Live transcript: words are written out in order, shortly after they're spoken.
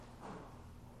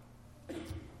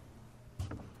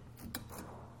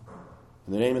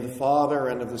In the name of the Father,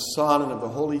 and of the Son, and of the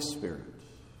Holy Spirit.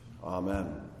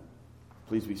 Amen.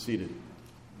 Please be seated.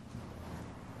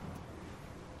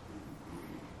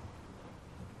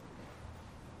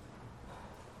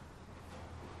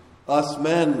 Us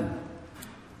men,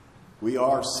 we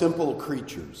are simple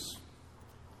creatures.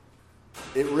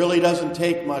 It really doesn't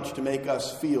take much to make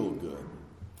us feel good.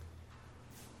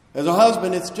 As a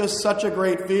husband, it's just such a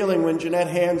great feeling when Jeanette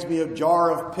hands me a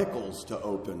jar of pickles to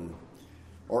open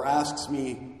or asks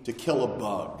me to kill a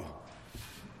bug.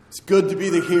 It's good to be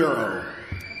the hero.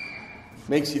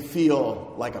 Makes you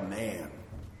feel like a man.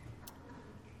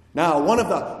 Now, one of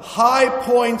the high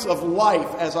points of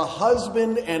life as a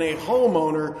husband and a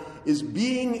homeowner is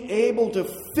being able to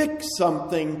fix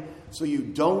something so you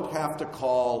don't have to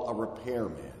call a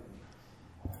repairman.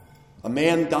 A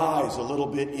man dies a little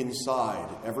bit inside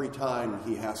every time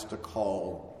he has to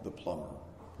call the plumber.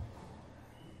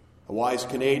 A wise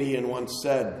Canadian once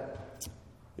said,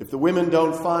 "If the women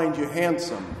don't find you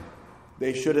handsome,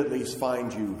 they should at least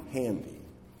find you handy."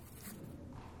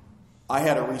 I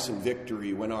had a recent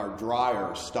victory when our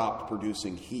dryer stopped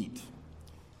producing heat.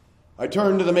 I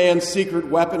turned to the man's secret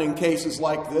weapon in cases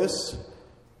like this,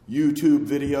 YouTube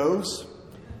videos,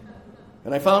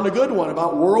 and I found a good one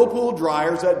about Whirlpool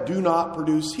dryers that do not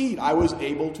produce heat. I was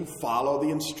able to follow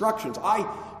the instructions. I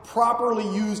properly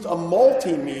used a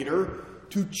multimeter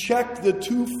to check the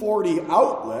 240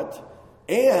 outlet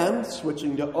and,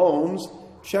 switching to ohms,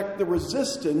 check the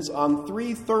resistance on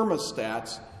 3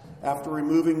 thermostats after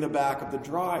removing the back of the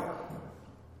dryer.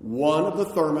 One of the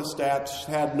thermostats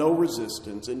had no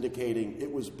resistance, indicating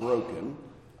it was broken.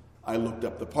 I looked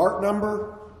up the part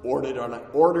number,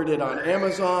 ordered it on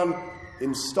Amazon,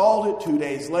 installed it 2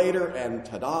 days later, and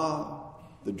ta-da,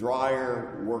 the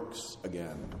dryer works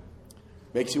again.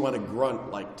 Makes you want to grunt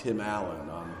like Tim Allen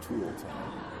on Tool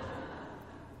Time.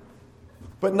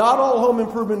 But not all home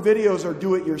improvement videos are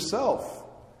do-it-yourself.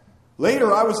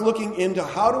 Later, I was looking into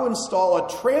how to install a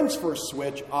transfer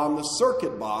switch on the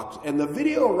circuit box, and the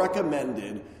video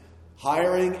recommended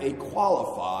hiring a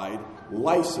qualified,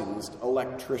 licensed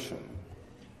electrician.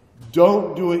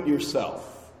 Don't do it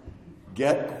yourself.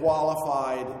 Get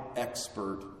qualified,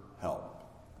 expert help.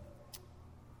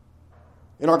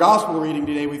 In our gospel reading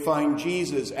today, we find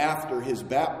Jesus after his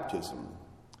baptism.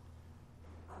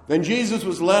 Then Jesus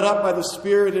was led up by the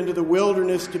Spirit into the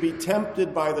wilderness to be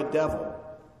tempted by the devil.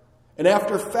 And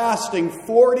after fasting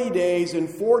 40 days and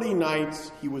 40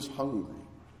 nights, he was hungry.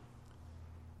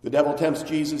 The devil tempts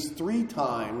Jesus 3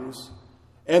 times,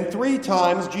 and 3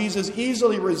 times Jesus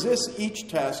easily resists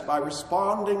each test by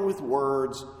responding with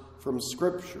words from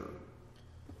Scripture.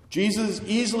 Jesus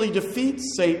easily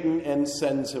defeats Satan and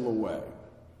sends him away.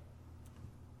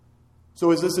 So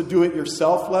is this a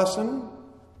do-it-yourself lesson?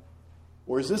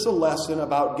 Or is this a lesson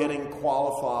about getting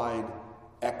qualified,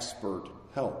 expert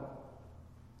help?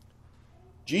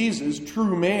 Jesus,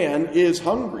 true man, is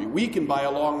hungry, weakened by a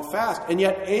long fast, and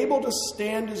yet able to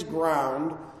stand his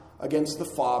ground against the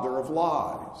father of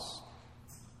lies.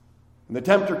 And the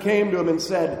tempter came to him and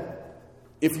said,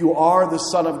 "If you are the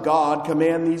Son of God,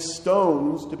 command these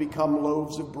stones to become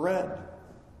loaves of bread."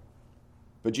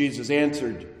 But Jesus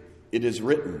answered, "It is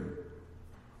written,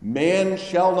 man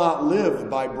shall not live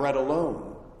by bread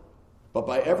alone, but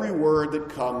by every word that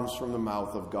comes from the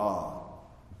mouth of God."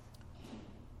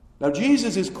 Now,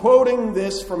 Jesus is quoting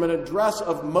this from an address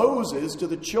of Moses to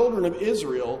the children of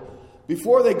Israel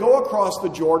before they go across the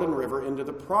Jordan River into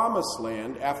the Promised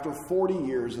Land after 40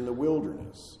 years in the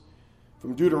wilderness.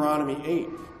 From Deuteronomy 8.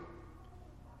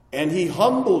 "And he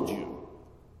humbled you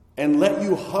and let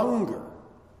you hunger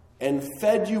and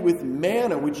fed you with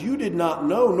manna, which you did not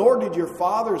know, nor did your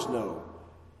fathers know,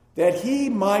 that he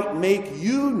might make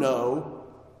you know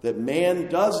that man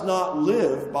does not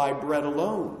live by bread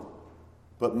alone,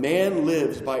 but man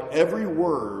lives by every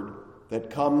word that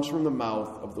comes from the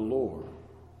mouth of the Lord."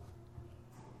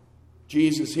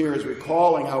 Jesus here is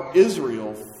recalling how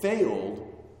Israel failed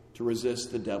to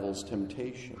resist the devil's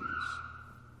temptations.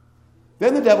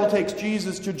 Then the devil takes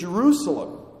Jesus to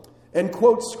Jerusalem and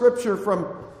quotes Scripture from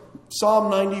Psalm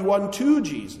 91 to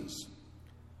Jesus.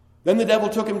 Then the devil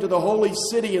took him to the holy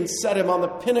city and set him on the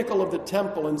pinnacle of the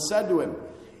temple and said to him,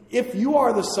 "If you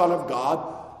are the Son of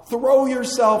God, throw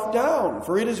yourself down,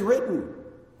 for it is written,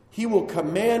 he will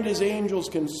command his angels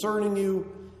concerning you,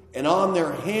 and on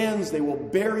their hands they will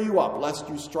bear you up, lest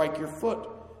you strike your foot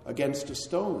against a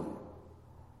stone."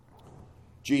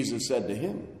 Jesus said to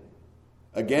him,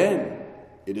 "Again,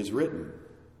 it is written,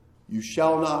 you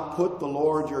shall not put the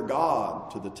Lord your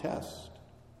God to the test."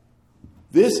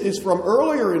 This is from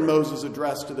earlier in Moses'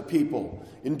 address to the people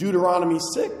in Deuteronomy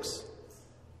 6.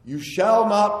 You shall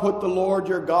not put the Lord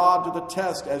your God to the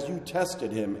test as you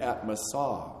tested him at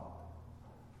Massah.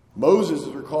 Moses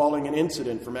is recalling an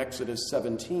incident from Exodus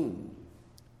 17.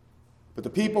 But the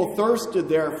people thirsted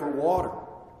there for water.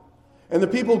 And the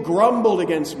people grumbled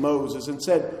against Moses and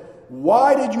said,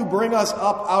 "Why did you bring us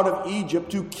up out of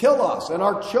Egypt to kill us and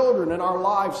our children and our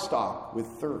livestock with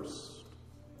thirst?"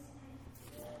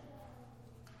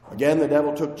 Again, the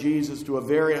devil took Jesus to a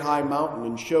very high mountain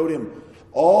and showed him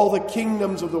all the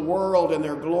kingdoms of the world and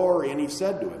their glory. And he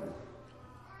said to him,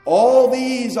 "All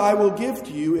these I will give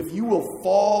to you if you will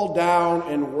fall down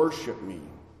and worship me."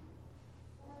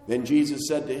 Then Jesus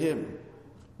said to him,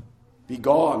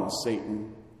 "Begone,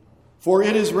 Satan, for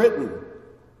it is written,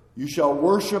 you shall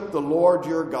worship the Lord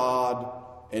your God,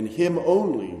 and him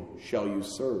only shall you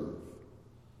serve."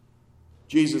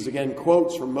 Jesus again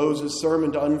quotes from Moses'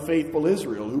 sermon to unfaithful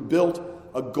Israel, who built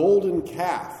a golden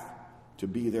calf to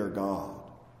be their God.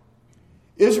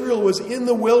 Israel was in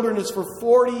the wilderness for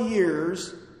 40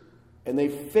 years, and they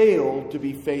failed to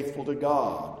be faithful to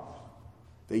God.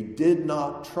 They did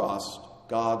not trust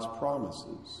God's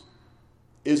promises.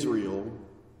 Israel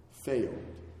failed.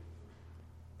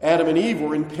 Adam and Eve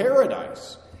were in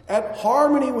paradise, at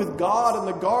harmony with God in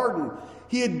the garden.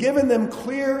 He had given them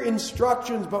clear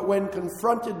instructions, but when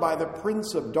confronted by the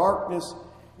prince of darkness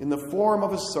in the form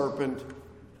of a serpent,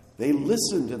 they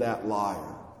listened to that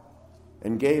liar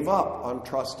and gave up on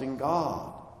trusting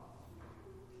God.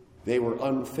 They were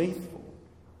unfaithful.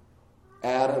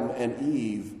 Adam and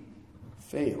Eve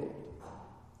failed.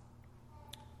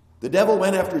 The devil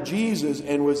went after Jesus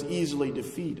and was easily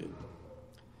defeated.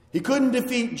 He couldn't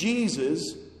defeat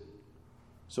Jesus,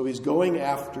 so he's going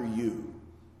after you.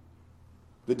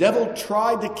 The devil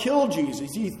tried to kill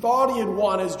Jesus. He thought he had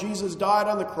won as Jesus died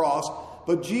on the cross,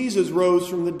 but Jesus rose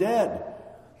from the dead.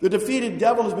 The defeated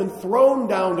devil has been thrown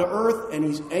down to earth, and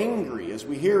he's angry, as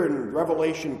we hear in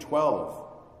Revelation 12.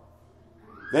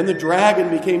 Then the dragon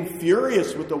became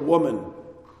furious with the woman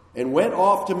and went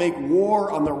off to make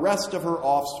war on the rest of her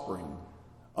offspring,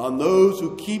 on those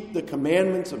who keep the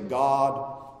commandments of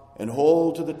God and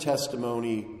hold to the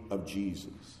testimony of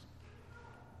Jesus.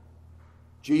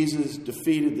 Jesus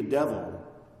defeated the devil,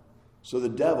 so the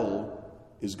devil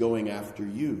is going after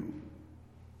you.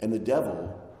 And the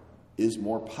devil is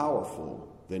more powerful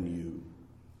than you.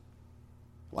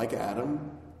 Like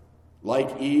Adam,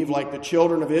 like Eve, like the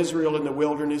children of Israel in the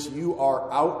wilderness, you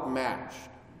are outmatched.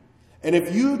 And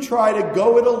if you try to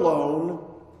go it alone,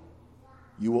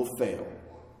 you will fail.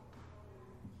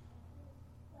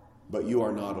 But you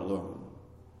are not alone.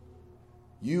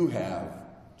 You have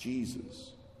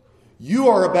Jesus. You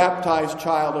are a baptized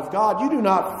child of God. You do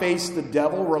not face the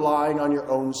devil relying on your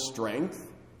own strength.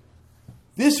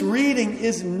 This reading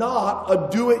is not a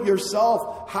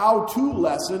do-it-yourself how-to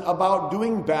lesson about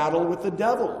doing battle with the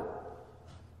devil.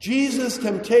 Jesus'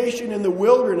 temptation in the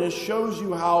wilderness shows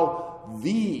you how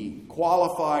the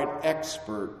qualified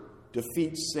expert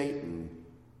defeats Satan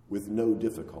with no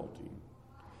difficulty.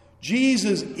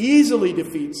 Jesus easily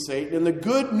defeats Satan, and the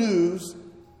good news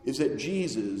is that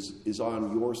Jesus is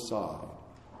on your side.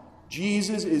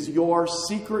 Jesus is your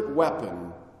secret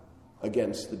weapon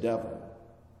against the devil.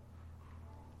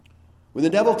 When the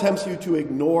devil tempts you to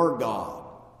ignore God,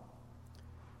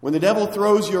 when the devil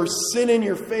throws your sin in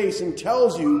your face and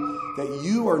tells you that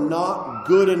you are not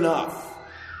good enough,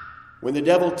 when the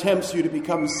devil tempts you to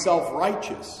become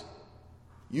self-righteous,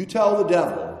 you tell the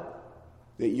devil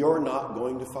that you're not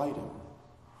going to fight him.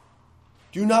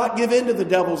 Do not give in to the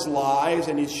devil's lies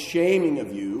and his shaming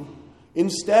of you.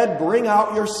 Instead, bring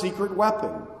out your secret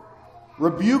weapon.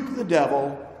 Rebuke the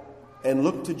devil and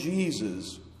look to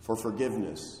Jesus for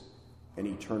forgiveness and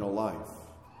eternal life.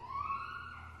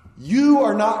 You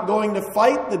are not going to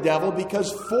fight the devil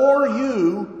because for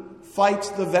you fights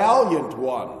the valiant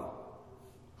one,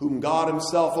 whom God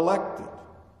himself elected.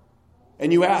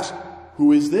 And you ask,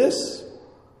 who is this?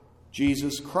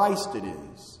 Jesus Christ it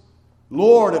is,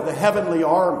 Lord of the heavenly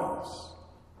armies.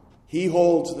 He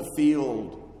holds the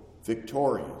field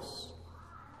victorious.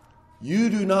 You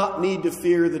do not need to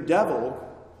fear the devil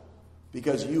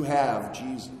because you have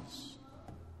Jesus.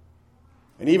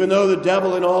 And even though the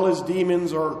devil and all his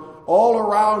demons are all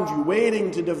around you,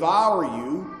 waiting to devour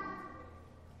you,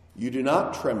 you do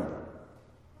not tremble.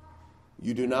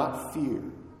 You do not fear.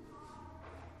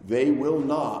 They will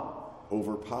not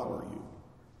overpower you.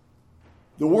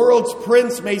 The world's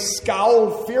prince may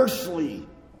scowl fiercely,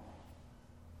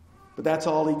 but that's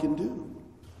all he can do.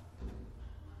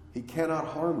 He cannot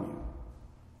harm you.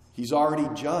 He's already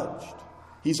judged.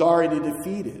 He's already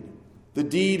defeated. The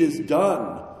deed is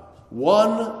done.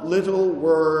 One little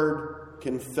word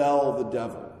can fell the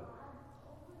devil.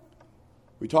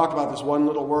 We talked about this one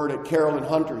little word at Carolyn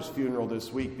Hunter's funeral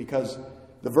this week because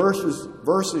the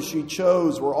verses she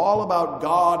chose were all about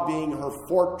God being her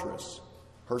fortress,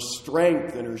 her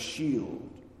strength, and her shield.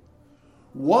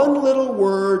 One little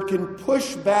word can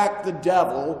push back the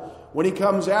devil when he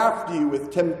comes after you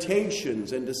with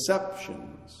temptations and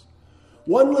deceptions.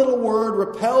 One little word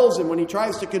repels him when he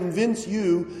tries to convince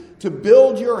you to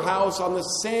build your house on the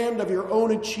sand of your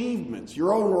own achievements,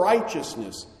 your own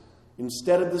righteousness,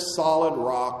 instead of the solid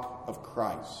rock of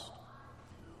Christ.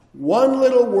 One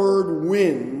little word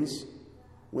wins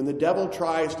when the devil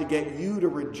tries to get you to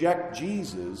reject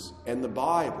Jesus and the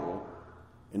Bible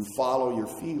and follow your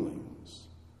feelings.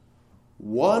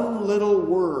 One little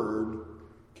word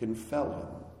can fell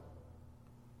him.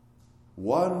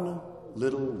 One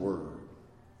little word.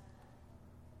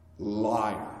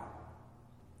 Liar.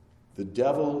 The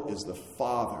devil is the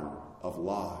father of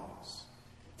lies.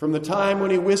 From the time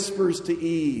when he whispers to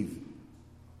Eve,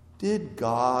 "Did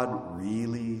God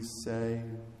really say?"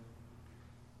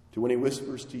 to when he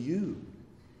whispers to you,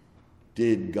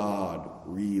 "Did God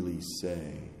really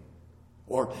say?"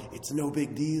 Or, "It's no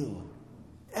big deal.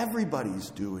 Everybody's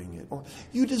doing it." Or,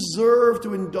 "You deserve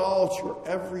to indulge your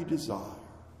every desire."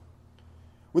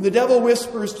 When the devil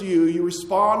whispers to you, you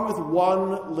respond with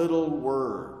one little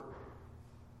word.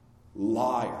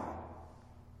 Liar.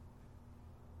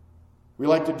 We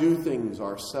like to do things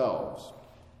ourselves.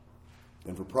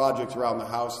 And for projects around the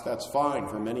house, that's fine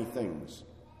for many things.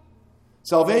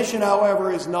 Salvation,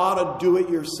 however, is not a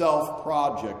do-it-yourself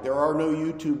project. There are no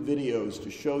YouTube videos to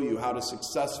show you how to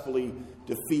successfully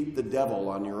defeat the devil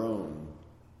on your own.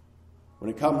 When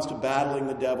it comes to battling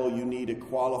the devil, you need a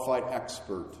qualified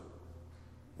expert.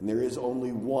 And there is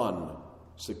only one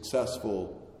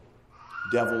successful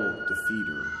devil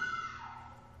defeater.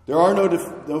 There are no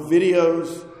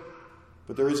videos,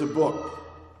 but there is a book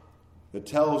that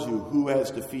tells you who has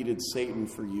defeated Satan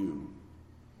for you.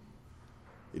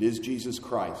 It is Jesus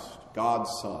Christ,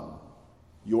 God's Son,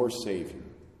 your Savior.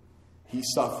 He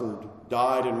suffered,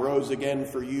 died, and rose again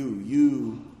for you.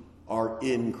 You are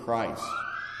in Christ.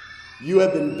 You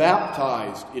have been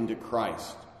baptized into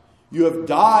Christ. You have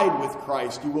died with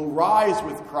Christ. You will rise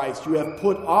with Christ. You have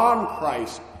put on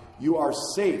Christ. You are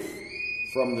safe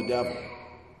from the devil.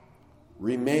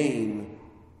 Remain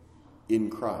in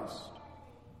Christ.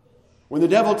 When the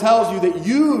devil tells you that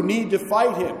you need to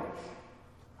fight him,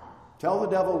 tell the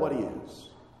devil what he is.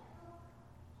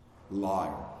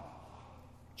 Liar.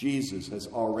 Jesus has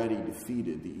already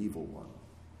defeated the evil one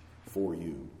for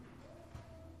you.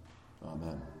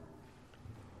 Amen.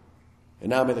 And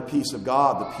now may the peace of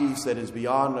God, the peace that is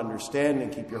beyond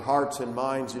understanding, keep your hearts and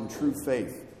minds in true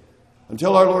faith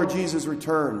until our Lord Jesus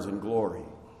returns in glory.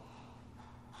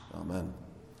 Amen.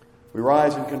 We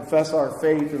rise and confess our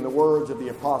faith in the words of the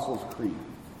Apostles' Creed.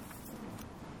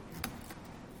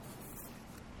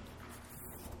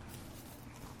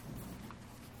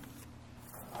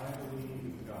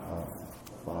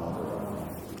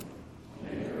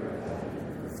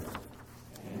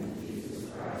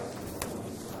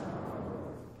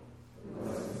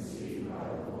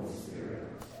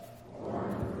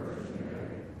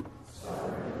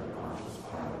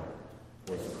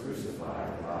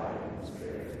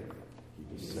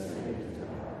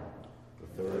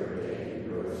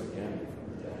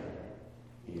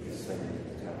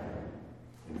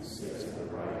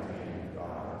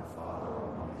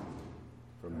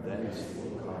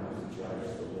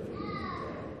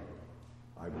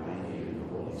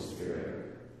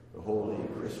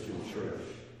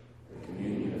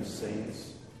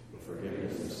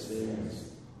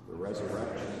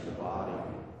 Resurrection of the body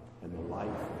and the life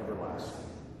everlasting.